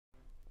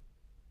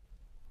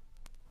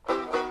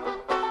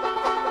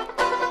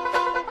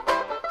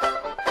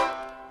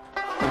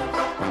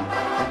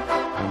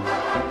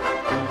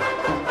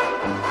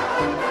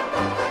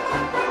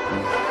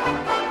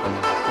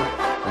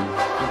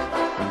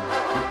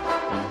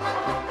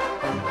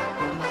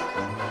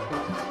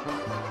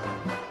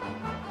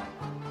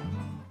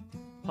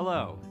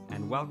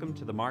welcome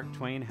to the Mark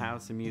Twain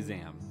House and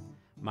Museum.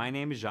 My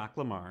name is Jacques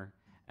Lamar,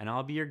 and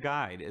I'll be your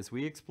guide as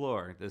we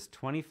explore this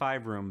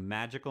 25-room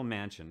magical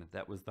mansion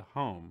that was the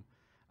home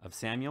of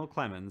Samuel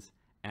Clemens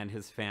and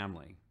his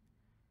family.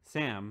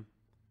 Sam,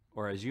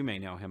 or as you may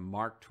know him,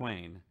 Mark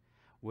Twain,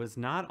 was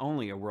not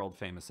only a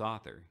world-famous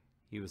author,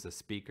 he was a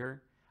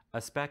speaker,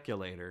 a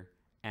speculator,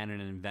 and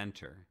an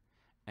inventor.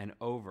 And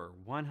over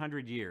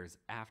 100 years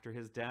after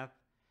his death,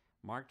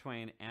 Mark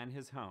Twain and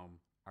his home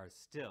are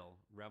still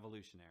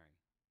revolutionary.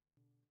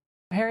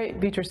 Harriet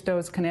Beecher Stowe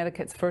is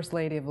Connecticut's First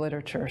Lady of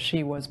Literature.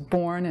 She was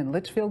born in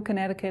Litchfield,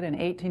 Connecticut in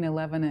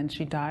 1811, and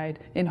she died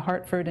in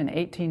Hartford in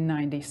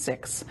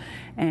 1896.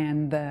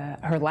 And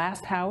her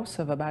last house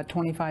of about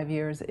 25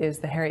 years is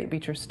the Harriet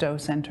Beecher Stowe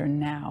Center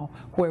now,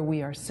 where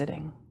we are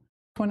sitting.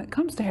 When it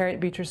comes to Harriet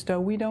Beecher Stowe,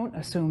 we don't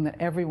assume that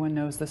everyone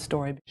knows the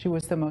story. She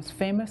was the most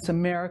famous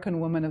American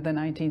woman of the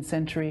 19th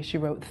century. She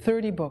wrote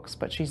 30 books,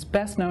 but she's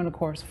best known, of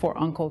course, for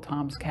Uncle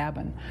Tom's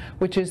Cabin,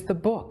 which is the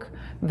book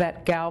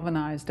that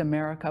galvanized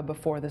America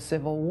before the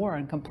Civil War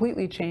and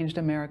completely changed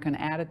American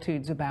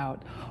attitudes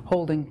about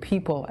holding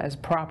people as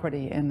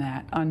property in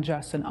that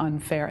unjust and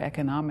unfair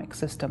economic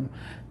system.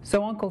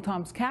 So Uncle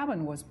Tom's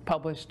Cabin was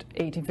published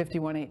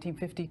 1851,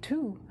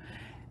 1852.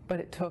 But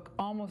it took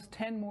almost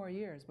 10 more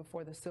years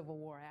before the Civil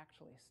War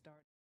actually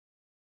started.